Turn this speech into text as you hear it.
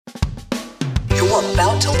You're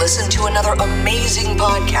about to listen to another amazing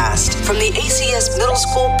podcast from the ACS Middle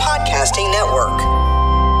School Podcasting Network.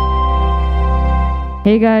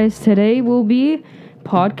 Hey guys, today we'll be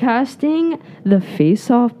podcasting the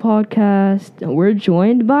Face Off podcast. We're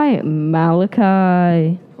joined by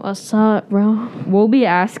Malachi. What's up, bro? We'll be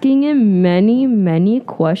asking him many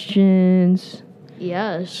questions.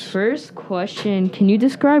 Yes. First question, can you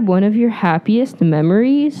describe one of your happiest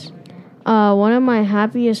memories? One of my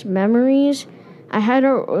happiest memories, I had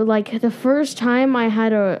the first time I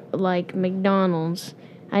had McDonald's.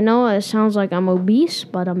 I know it sounds like I'm obese,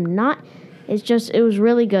 but I'm not. It was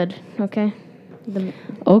really good, okay?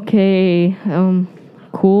 Okay,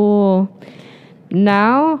 cool.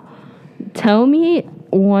 Now, tell me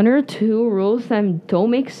one or two rules that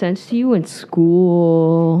don't make sense to you in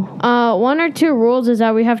school. One or two rules is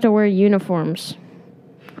that we have to wear uniforms.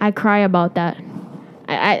 I cry about that.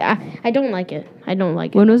 I don't like it. I don't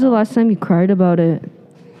like it. When was the last time you cried about it?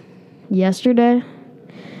 Yesterday.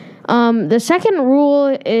 The second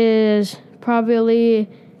rule is probably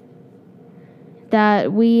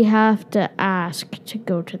that we have to ask to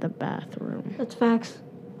go to the bathroom. That's facts.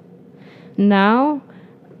 Now,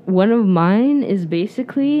 one of mine is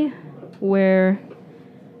basically where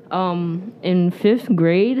in 5th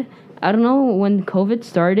grade, I don't know, when COVID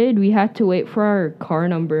started, we had to wait for our car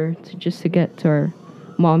number to get to our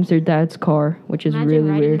mom's or dad's car, which is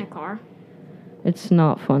really weird. In a car. It's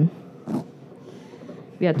not fun.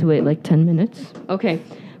 We had to wait like 10 minutes. Okay,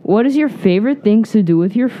 what is your favorite things to do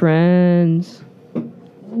with your friends?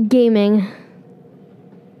 Gaming.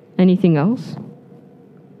 Anything else?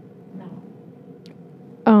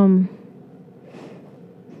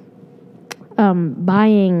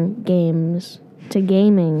 Buying games to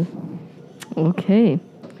gaming. Okay.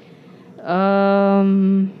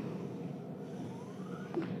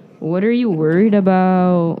 What are you worried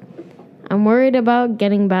about? I'm worried about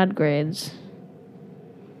getting bad grades.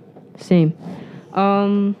 Same.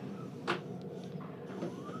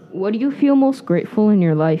 What do you feel most grateful in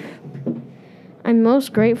your life? I'm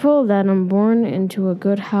most grateful that I'm born into a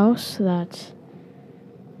good house that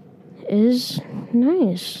is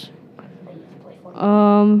nice.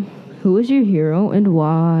 Who is your hero and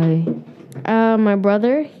why? My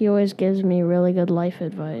brother, he always gives me really good life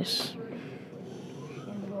advice.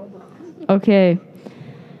 Okay.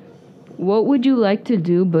 What would you like to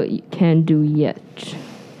do but you can't do yet?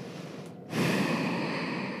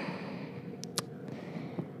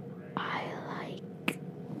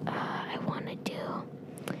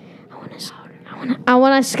 I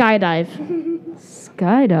want to skydive.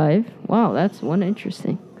 Skydive? Wow, that's one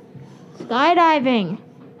interesting. Skydiving.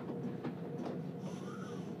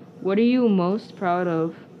 What are you most proud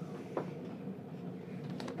of?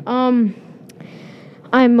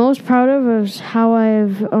 I'm most proud of is how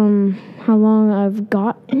long I've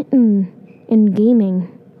got in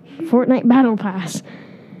gaming. Fortnite Battle Pass.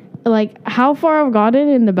 Like, how far I've gotten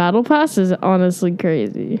in the Battle Pass is honestly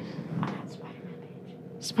crazy.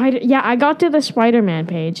 I got to the Spider-Man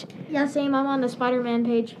page. Yeah, same. I'm on the Spider-Man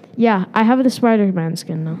page. Yeah, I have the Spider-Man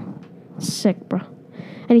skin now. Sick, bro.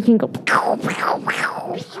 And he can go.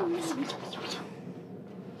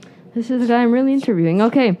 This is the guy I'm really interviewing.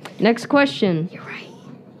 Okay, next question.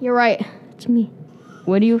 You're right. It's me.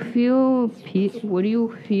 What do you feel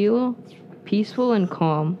peaceful and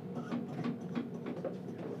calm?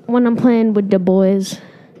 When I'm playing with the boys.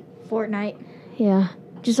 Fortnite. Yeah,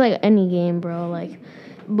 just like any game, bro. Like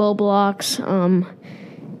Roblox,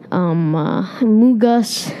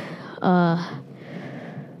 Mugus, not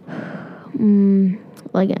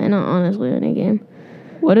honestly any game.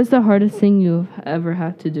 What is the hardest thing you've ever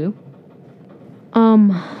had to do?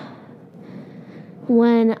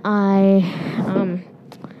 When I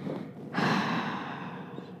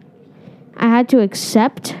had to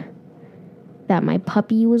accept that my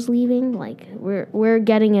puppy was leaving. Like we're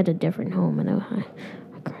getting at a different home, and I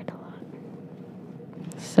cried a lot.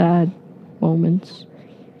 Sad moments.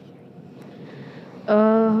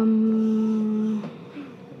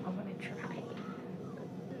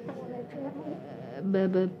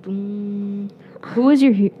 Who was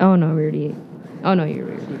your oh no, we already. Oh no, you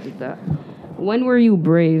already did that. When were you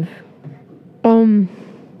brave?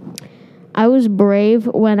 I was brave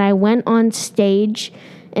when I went on stage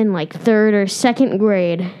in like 3rd or 2nd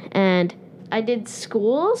grade, and I did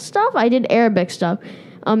school stuff. I did Arabic stuff.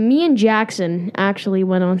 Me and Jackson actually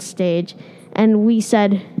went on stage, and we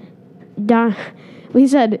said,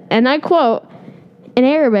 and I quote in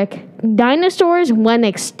Arabic, "Dinosaurs went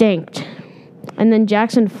extinct," and then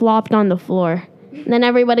Jackson flopped on the floor. And then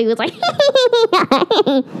everybody was like,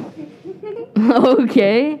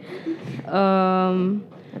 Okay.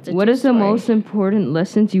 It's a What true is the story. most important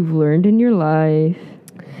lessons you've learned in your life?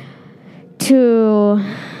 To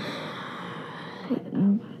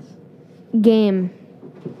game.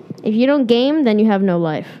 If you don't game, then you have no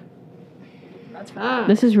life.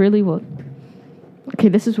 This is really what. Okay,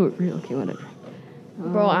 this is what. Okay, whatever.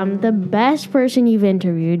 Bro, I'm the best person you've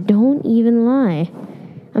interviewed. Don't even lie.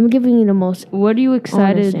 I'm giving you the most. What are you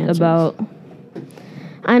excited answers. about?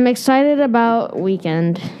 I'm excited about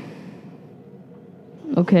weekend.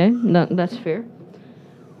 Okay, no, that's fair.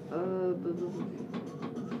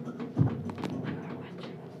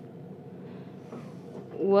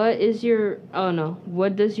 What is your? Oh no.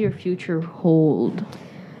 What does your future hold?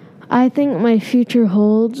 I think my future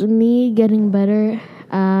holds me getting better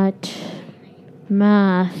at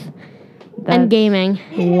math That's and gaming.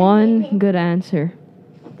 One good answer.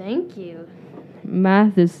 Thank you.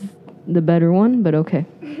 Math is the better one, but okay.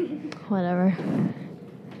 Whatever.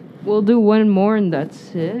 We'll do one more and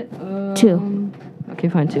that's it. Two. Okay,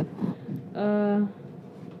 fine, two. Coming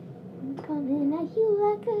at you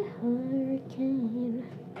like a hurricane.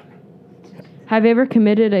 Have you ever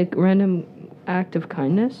committed a random act of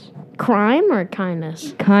kindness? Crime or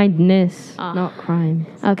kindness? Kindness, Ah. not crime.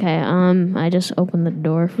 Okay, I just open the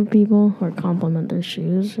door for people or compliment their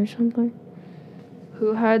shoes or something.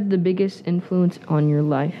 Who had the biggest influence on your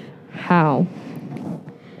life? How?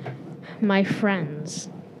 My friends.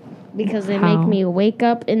 Because they How? make me wake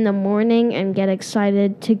up in the morning and get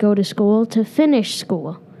excited to go to school, to finish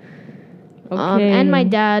school. Okay. And my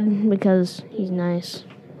dad, because he's nice.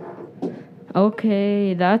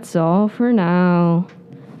 Okay, that's all for now.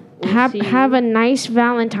 We'll see Have a nice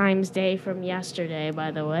Valentine's Day from yesterday,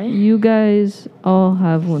 by the way. you guys all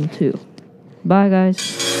have one too. Bye, guys.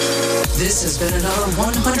 This has been another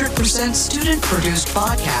 100% student-produced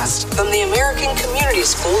podcast from the American Community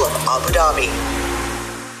School of Abu Dhabi.